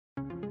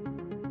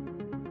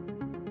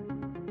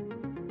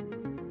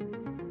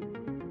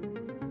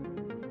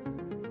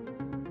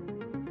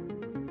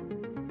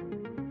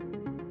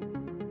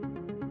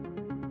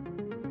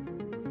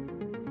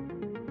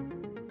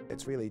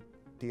it's really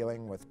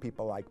dealing with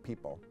people like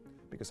people,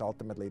 because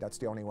ultimately that's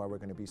the only way we're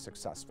going to be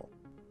successful.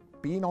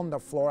 Being on the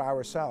floor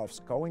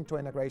ourselves, going to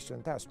integration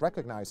and test,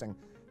 recognizing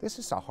this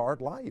is a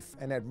hard life,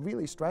 and it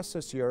really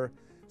stresses your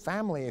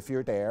family if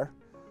you're there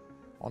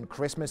on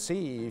Christmas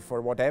Eve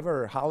or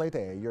whatever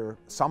holiday, your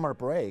summer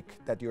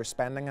break that you're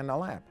spending in the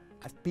lab.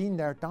 I've been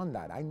there, done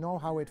that. I know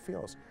how it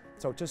feels.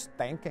 So just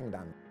thanking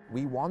them.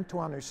 We want to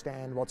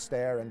understand what's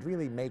there and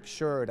really make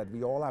sure that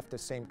we all have the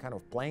same kind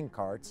of playing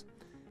cards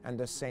and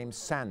the same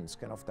sense,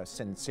 kind of the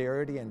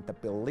sincerity and the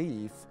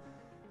belief,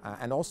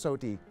 and also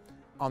the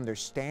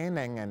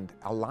understanding and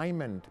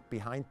alignment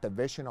behind the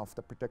vision of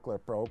the particular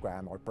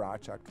program or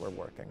project we're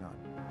working on.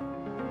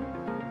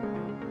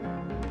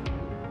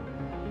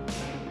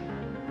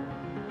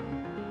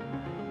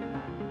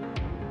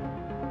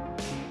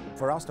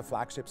 For us, the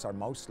flagships are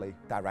mostly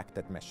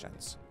directed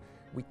missions.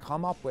 We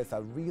come up with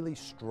a really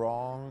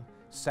strong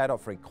set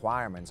of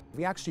requirements.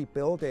 We actually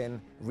build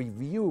in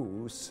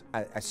reviews,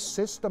 a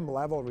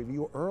system-level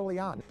review early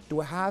on, to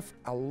have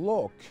a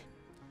look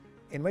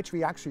in which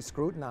we actually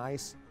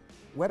scrutinize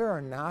whether or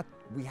not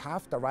we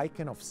have the right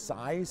kind of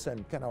size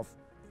and kind of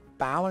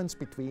balance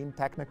between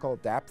technical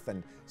depth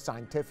and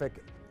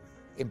scientific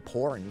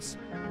importance.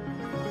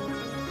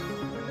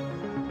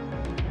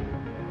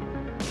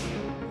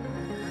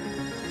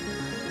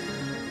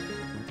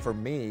 For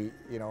me,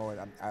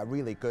 a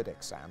really good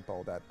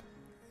example that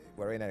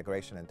where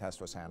integration and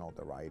test was handled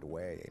the right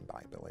way,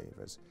 I believe,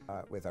 is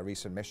with a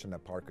recent mission, the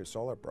Parker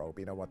Solar Probe.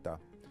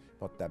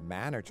 What the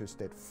managers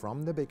did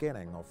from the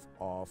beginning of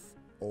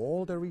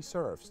all the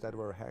reserves that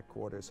were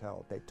headquarters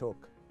held, they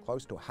took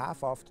close to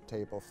half off the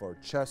table for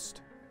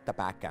just the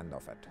back end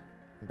of it.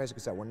 And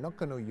basically said, we're not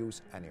going to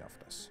use any of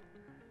this.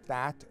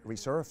 That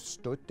reserve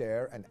stood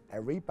there and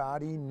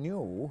everybody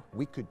knew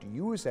we could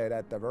use it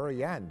at the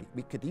very end.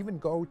 We could even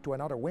go to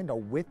another window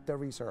with the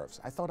reserves.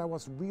 I thought that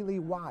was really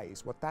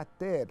wise. What that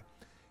did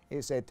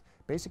is it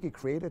basically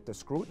created the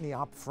scrutiny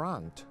up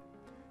front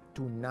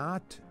to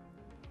not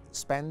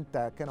spend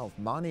that kind of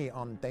money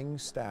on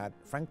things that,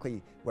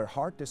 frankly, where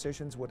hard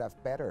decisions would have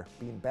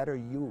been better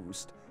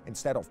used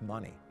instead of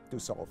money to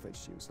solve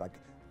issues. Like,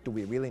 do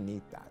we really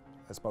need that?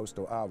 As opposed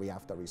to, we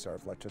have the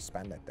reserve, let's just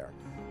spend it there.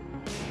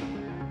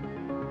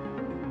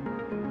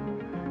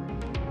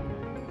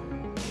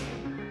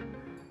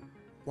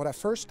 What I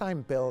first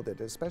time built it,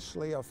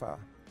 especially of a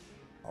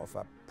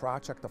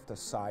project of the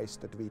size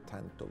that we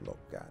tend to look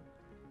at,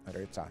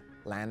 whether it's a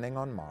landing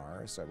on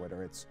Mars, or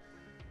whether it's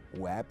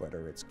web,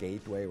 whether it's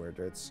gateway,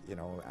 whether it's,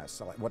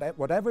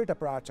 whatever the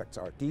projects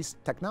are, these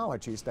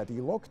technologies that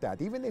you looked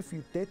at, even if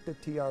you did the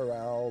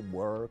TRL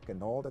work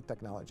and all the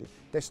technology,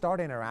 they start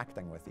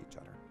interacting with each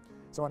other.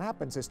 So what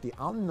happens is the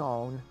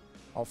unknown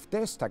of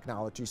this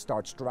technology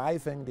starts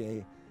driving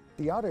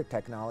the other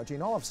technology,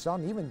 and all of a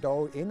sudden, even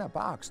though in a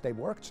box they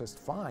work just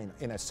fine,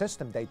 in a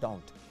system they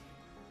don't.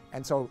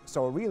 And so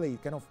really,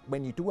 kind of,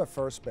 when you do a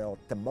first build,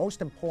 the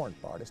most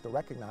important part is to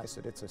recognize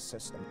that it's a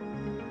system.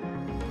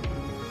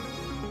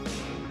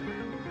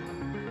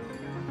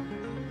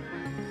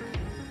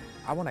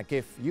 I want to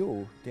give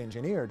you, the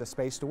engineer, the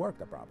space to work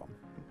the problem.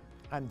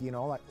 And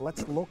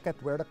let's look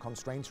at where the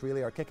constraints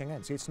really are kicking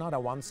in. See, it's not a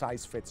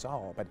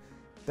one-size-fits-all, but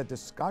the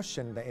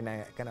discussion in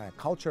a kind of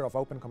culture of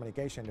open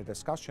communication, the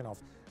discussion of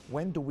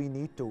when do we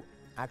need to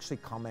actually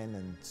come in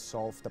and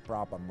solve the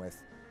problem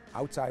with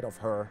outside of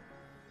her,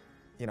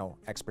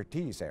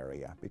 expertise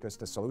area, because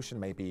the solution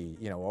may be,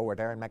 over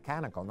there in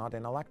mechanical, not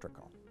in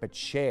electrical. But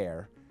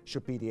share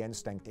should be the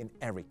instinct in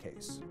every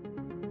case.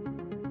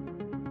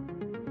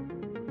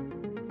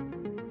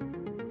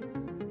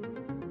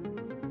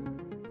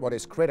 What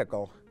is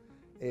critical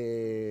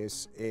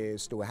is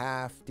to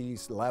have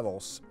these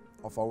levels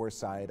of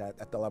oversight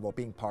at the level of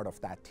being part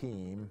of that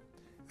team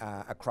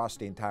across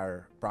the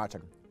entire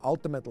project.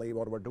 Ultimately,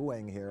 what we're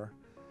doing here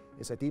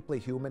is a deeply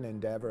human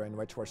endeavor in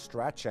which we're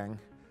stretching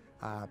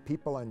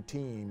people and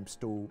teams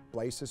to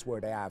places where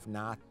they have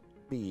not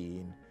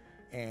been,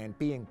 and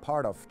being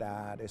part of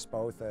that is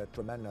both a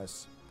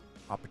tremendous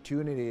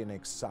opportunity and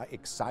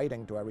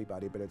exciting to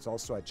everybody, but it's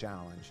also a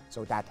challenge.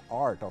 So that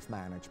art of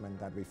management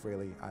that we've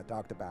really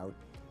talked about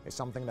is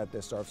something that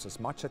deserves as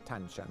much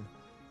attention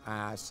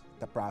as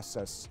the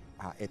process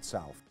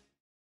itself.